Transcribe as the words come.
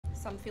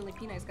some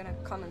Filipino is gonna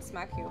come and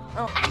smack you.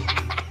 Oh.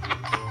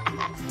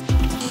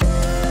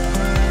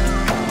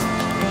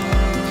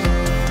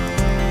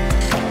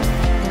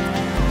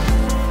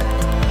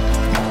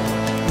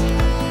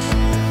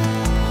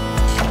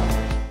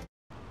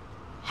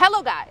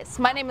 Hello guys,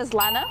 my name is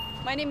Lana.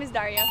 My name is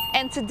Daria.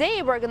 And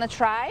today we're gonna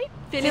try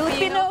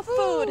Filipino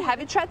food. Have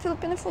you tried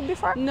Filipino food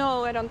before?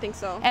 No, I don't think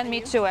so. And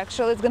me too,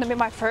 actually. It's gonna be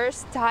my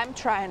first time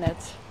trying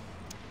it.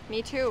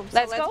 Me too. So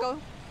Let's go?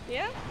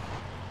 Yeah.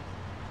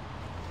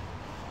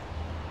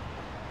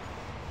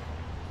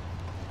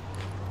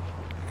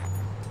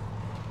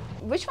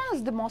 Which one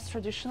is the most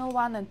traditional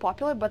one and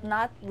popular, but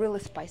not really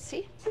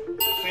spicy?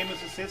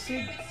 Famous is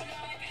sisig.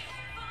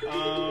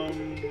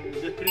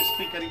 The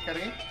crispy Kare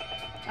Kare.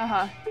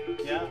 Uh-huh.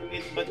 Yeah,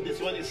 but this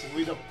one is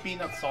with a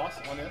peanut sauce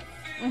on it.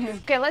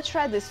 Okay, let's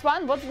try this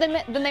one. What's the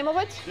name of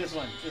it? This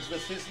one is the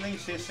sizzling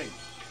sisig.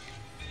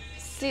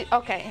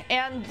 Okay,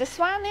 and this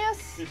one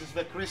is? This is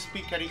the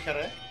crispy Kare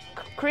Kare.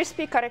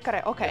 Crispy Kare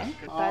Kare, okay.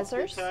 Yeah.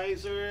 Appetizers.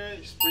 Appetizer,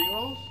 spring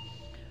rolls.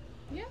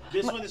 Yeah.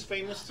 This one is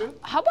famous too.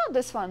 How about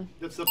this one?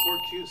 That's the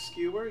pork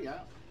skewer,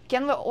 yeah.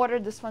 Can we order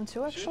this one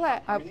too? Actually,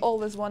 Sure. I've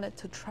always wanted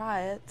to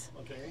try it.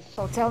 Okay.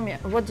 So tell me,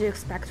 what do you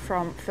expect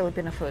from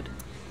Filipino food?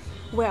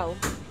 Well,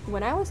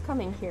 when I was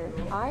coming here,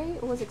 I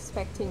was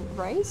expecting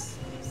rice,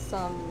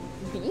 some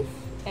beef,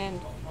 and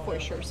for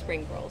sure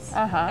spring rolls.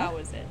 That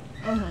was it.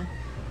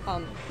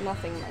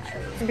 Nothing much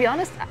really. To be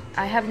honest,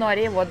 I have no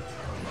idea what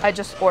I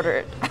just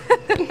ordered.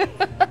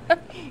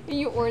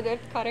 You ordered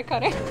Kare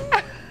Kare.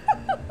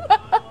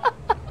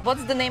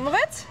 What's the name of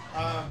it?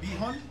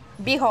 Bihon.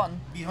 Bihon.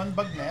 Bihon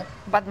bagnet.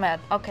 Bagmed.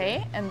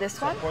 Okay, and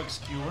this one? Pork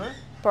skewer.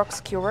 Pork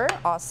skewer.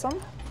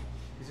 Awesome.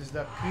 This is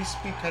the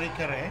crispy Kare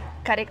Kare.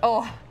 Kare.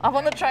 Oh, I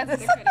want to try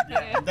this.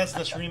 Yeah, and that's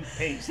the shrimp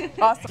paste.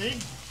 Awesome.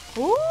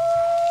 Ooh,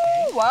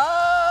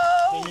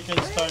 wow. Then you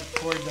can start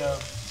for the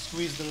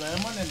squeeze the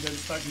lemon and then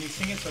start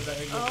mixing it so that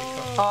it will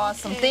become.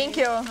 Awesome. Thank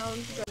you.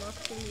 Sounds good enough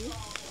for me.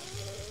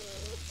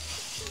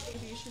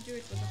 Maybe you should do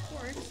it with a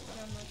fork, but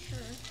I'm not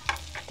sure.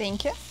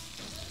 Thank you.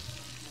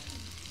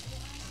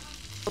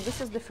 So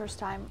this is the first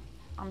time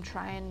I'm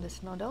trying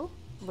this noodle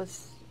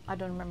with, I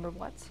don't remember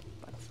what,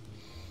 but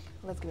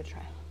let's give it a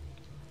try.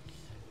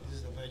 This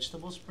is the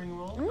vegetable spring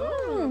roll.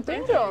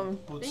 Thank you.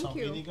 Put Thank some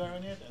you. vinegar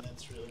on it and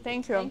it's really good.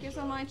 Thank you. Thank you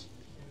so much.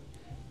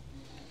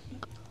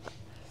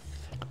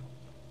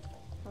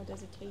 How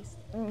does it taste?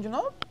 You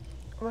know,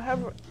 we have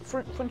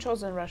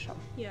funchos in Russia.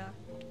 Yeah,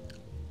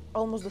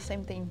 Almost the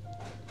same thing.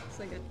 it's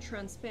like a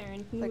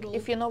transparent Like, noodle.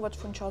 if you know what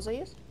funchosa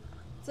is?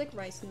 It's like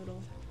rice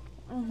noodle.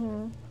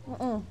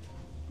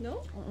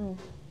 No?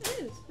 It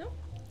is. No?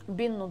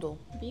 Bean noodle.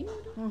 Bean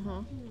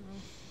noodle?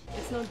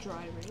 It's not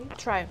dry, right?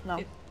 Try now.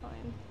 It's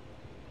fine.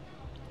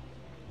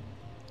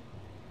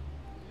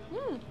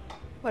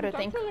 What do you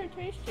think? It's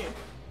actually tasty.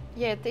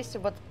 Yeah, it tasty,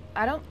 but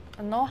I don't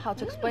know how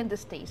to explain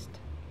this taste.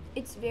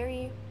 It's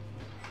very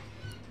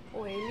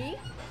oily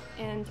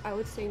and I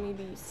would say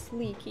maybe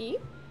sleeky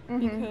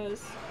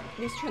because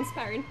these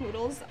transparent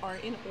noodles are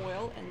in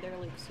oil and they're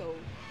like so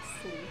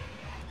sleek.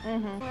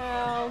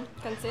 Well,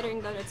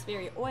 considering that it's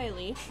very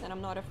oily and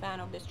I'm not a fan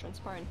of these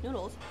transparent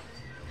noodles,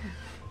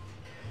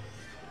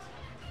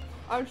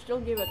 I would still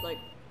give it like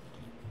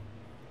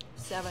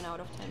 7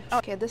 out of 10.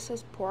 Okay, this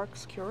is pork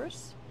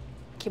skewers.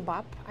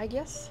 Kebab, I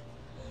guess.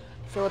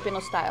 Filipino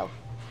style.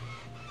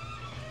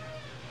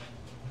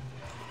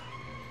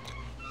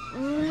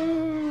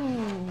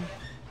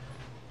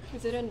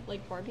 Is it in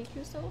like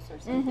barbecue sauce or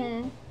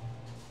something?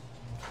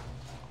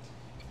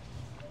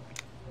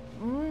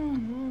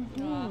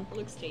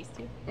 Looks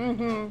tasty.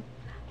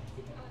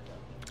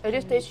 It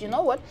is tasty. You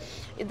know what?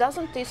 It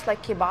doesn't taste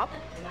like kebab.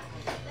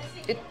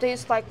 It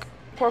tastes like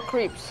pork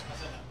ribs.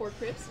 Pork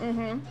ribs? I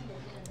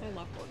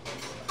love pork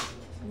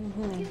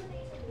ribs.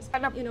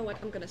 You know what?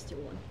 I'm gonna steal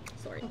one.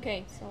 Sorry.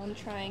 Okay, so I'm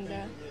trying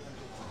the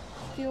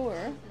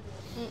skewer.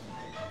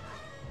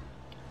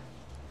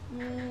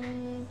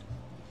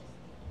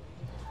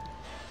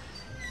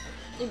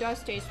 It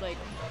does taste like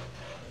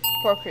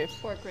Pork ribs.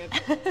 pork ribs.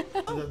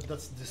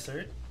 That's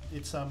dessert.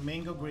 It's a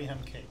mango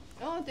graham cake.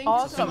 Oh, thank you so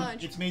Awesome.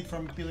 much. It's made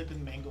from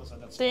Philippine mangoes, so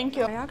that's Thank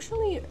you. I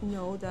actually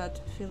know that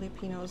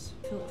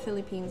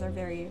Philippines are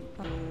very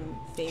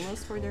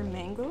famous for their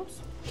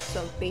mangoes.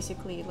 So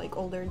basically, like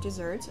all their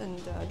desserts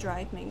and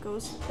dried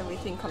mangoes,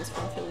 everything comes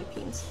from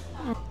Philippines.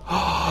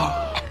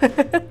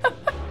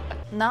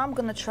 Now I'm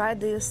gonna try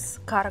this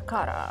Kare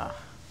Kare.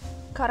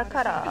 Kare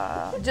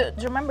Kare. Do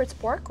you remember it's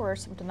pork or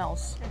something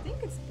else? I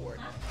think it's pork.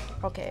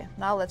 Okay,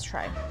 now let's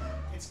try.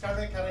 It's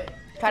Kare Kare.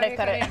 Kare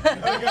Kare.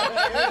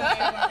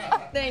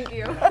 Thank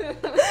you.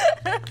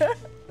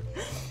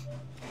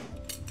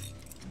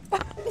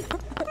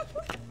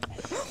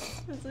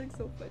 It's like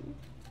so funny.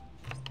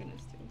 Just gonna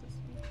steal this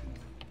one.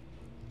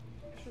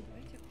 Should I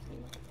take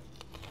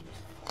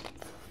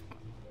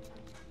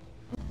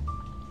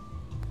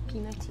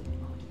peanutty?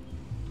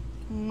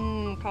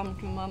 Come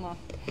to mama.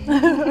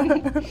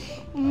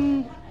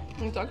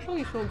 It's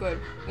actually so good.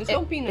 It's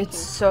so peanutty. It's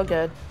so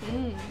good.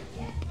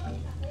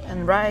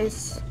 And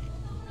rice.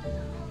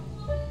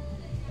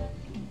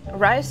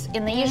 Rice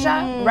in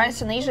Asia,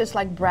 rice in Asia is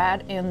like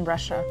bread in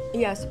Russia.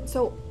 Yes,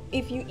 so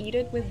if you eat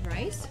it with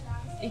rice,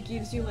 it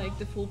gives you like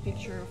the full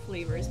picture of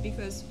flavors,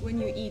 because when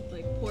you eat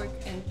like pork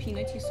and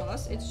peanutty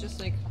sauce, it's just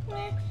like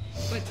meh,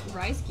 but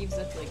rice gives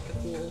it like the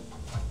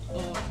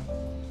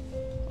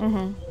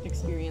full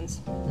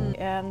experience.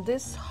 And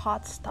this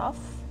hot stuff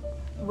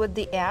with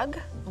the egg,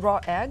 raw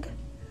egg.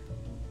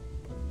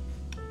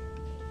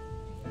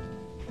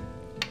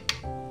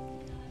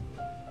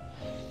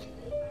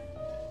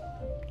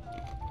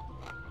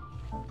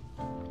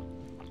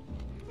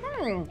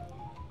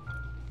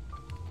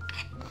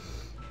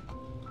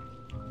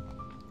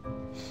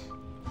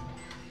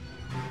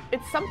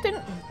 It's something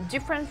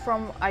different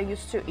from I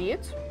used to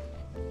eat,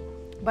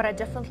 but I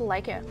definitely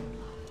like it.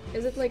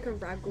 Is it like a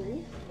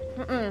ragu?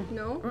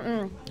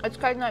 No? It's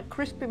kind of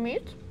crispy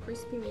meat.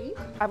 Crispy meat?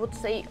 I would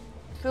say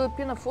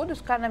Filipino food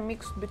is kind of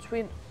mixed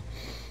between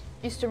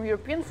Eastern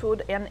European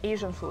food and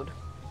Asian food.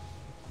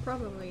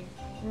 Probably.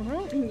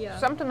 Yeah.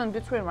 Something in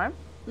between, right?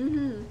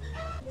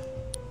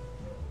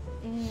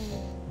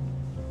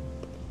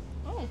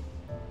 Oh.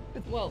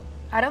 Well,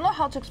 I don't know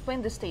how to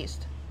explain this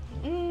taste.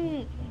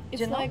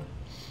 it's you know?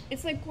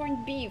 it's like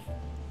corned beef.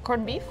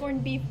 Corned beef?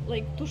 Corned beef,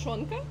 like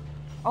tushonka.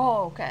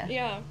 Oh, okay.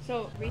 Yeah.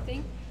 So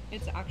everything,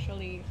 it's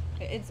actually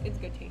it's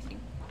good tasting.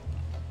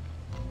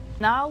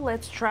 Now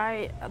let's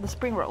try the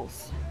spring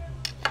rolls.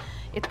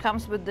 It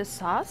comes with this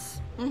sauce.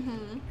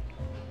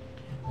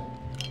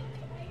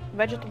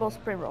 Vegetable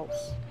spring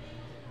rolls.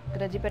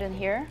 Gonna dip it in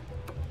here.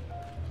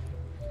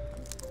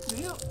 Do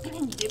you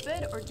dip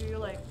it or do you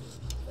like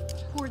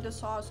pour the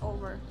sauce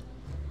over?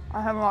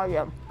 I have no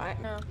idea.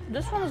 No.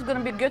 This one is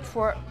gonna be good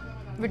for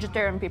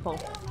vegetarian people.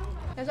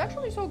 It's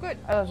actually so good.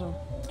 Awesome.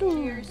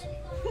 Cheers.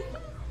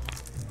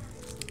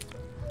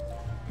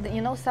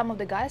 You know, some of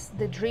the guys,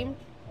 they dream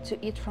to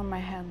eat from my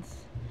hands.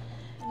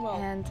 Well,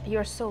 And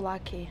you're so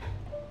lucky.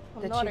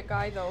 I'm that not you- a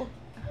guy though.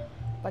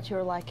 But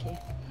you're lucky.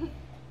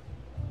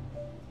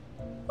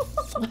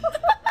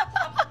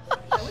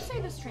 I would say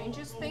the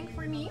strangest thing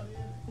for me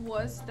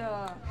was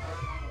the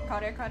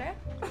Kare Kare.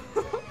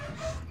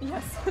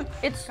 Yes.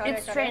 It's Kare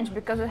Kare. strange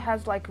because it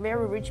has like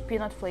very rich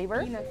peanut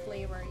flavor. Peanut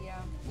flavor,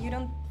 yeah. You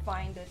don't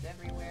find it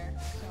everywhere.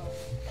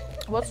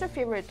 So What's your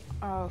favorite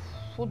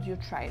food you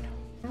tried?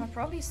 I'd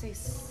probably say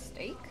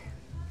steak.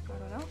 I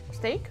don't know.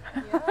 Steak?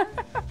 Yeah.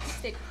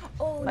 Steak.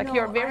 Oh Like no,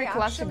 you're a very I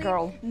classic actually-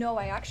 girl. No,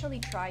 I actually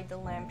tried the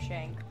lamb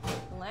shank.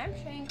 Lamb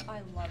shank,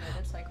 I love it.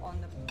 It's like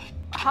on the.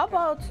 How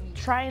about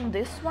trying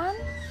this one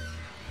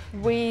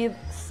with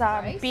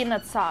some Rice?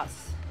 peanut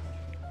sauce?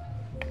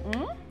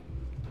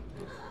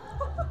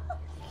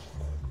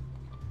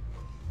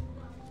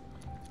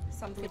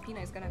 Some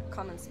Filipina is gonna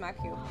come and smack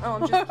you. Oh,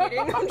 I'm just kidding.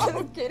 I'm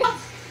just kidding.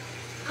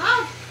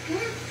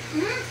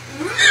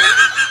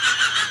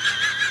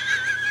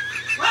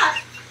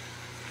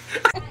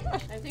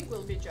 I think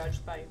we'll be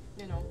judged by,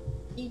 you know,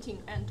 eating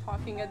and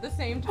talking at the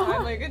same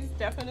time. Like, it's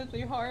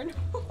definitely hard.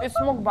 It's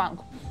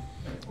mukbang.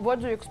 What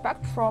do you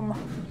expect from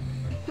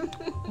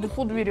the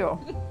food video?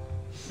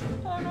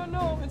 I don't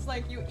know. It's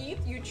like you eat,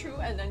 you chew,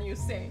 and then you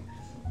say.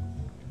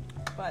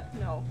 But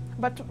no.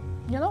 But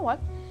you know what?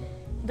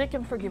 They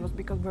can forgive us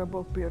because we're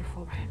both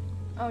beautiful, right?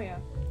 Oh, yeah.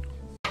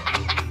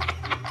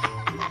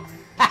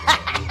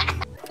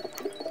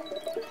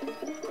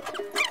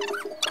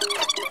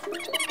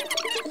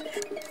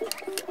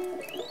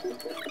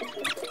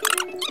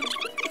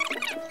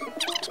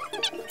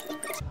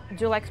 Do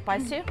you like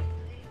spicy?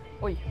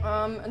 Oi.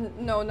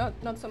 No,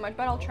 not so much,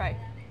 but I'll try.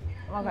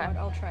 Okay.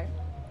 I'll try.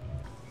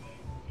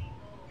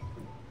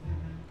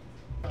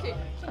 Okay,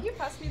 can you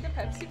pass me the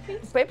Pepsi,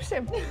 please?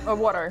 Pepsi or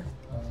water?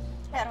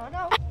 I don't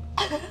know.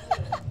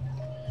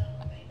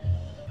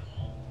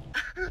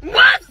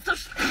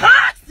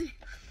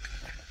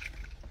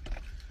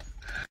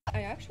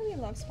 I actually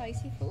love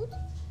spicy food,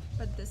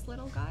 but this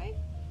little guy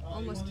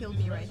almost killed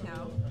me right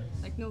now.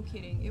 Like, no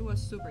kidding, it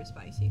was super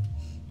spicy.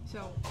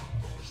 So,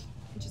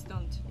 just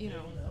don't, you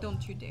know,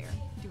 don't you dare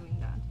doing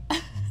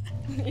that.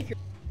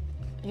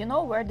 You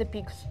know where the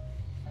pigs?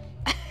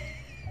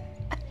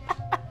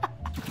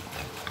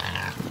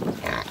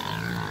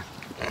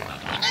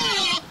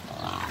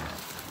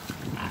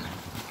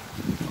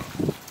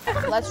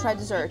 Let's try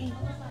dessert.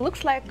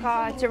 Looks like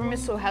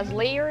tiramisu has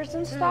layers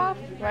and stuff,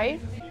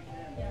 right?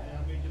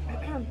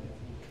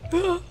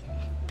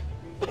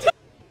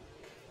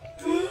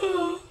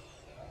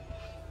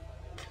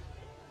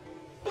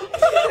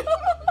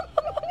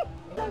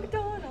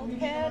 McDonald's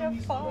had a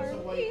farm.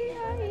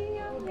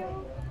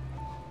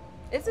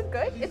 Is it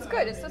good? It's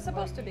good. It's still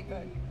supposed to be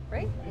good,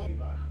 right?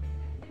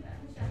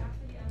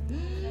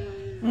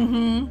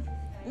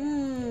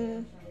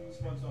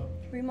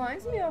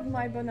 Reminds me of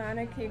my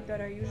banana cake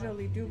that I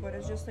usually do, but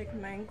it's just like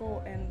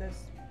mango and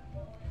this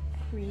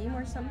cream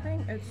or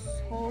something. It's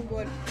so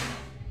good.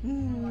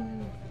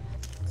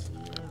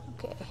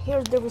 Okay,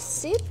 here's the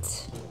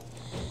receipt.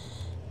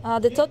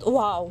 The total,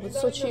 wow,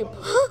 it's so cheap.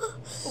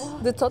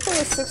 The total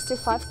is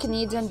 $65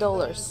 Canadian.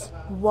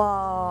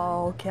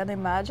 Wow, can you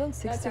imagine?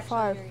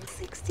 65.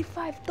 actually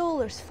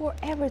 $65 for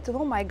everything.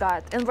 Oh my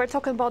God. And we're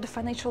talking about the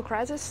financial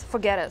crisis?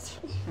 Forget it.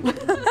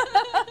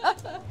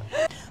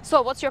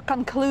 So what's your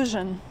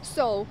conclusion?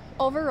 So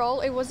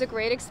overall, it was a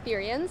great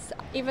experience,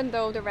 even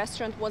though the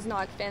restaurant was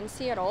not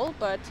fancy at all.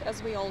 But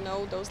as we all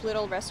know, those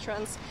little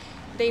restaurants,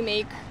 they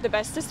make the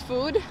bestest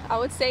food. I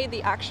would say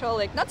the actual,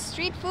 like, not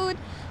street food,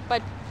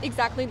 but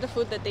exactly the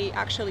food that they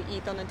actually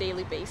eat on a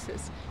daily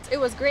basis. It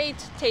was great,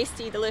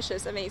 tasty,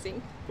 delicious,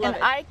 amazing. Love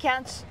it. I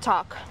can't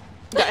talk.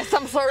 Guys,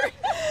 I'm sorry.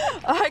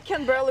 I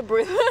can barely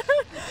breathe.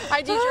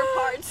 I did your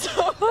part,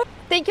 so.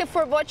 Thank you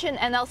for watching,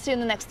 and I'll see you in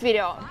the next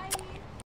video. Bye.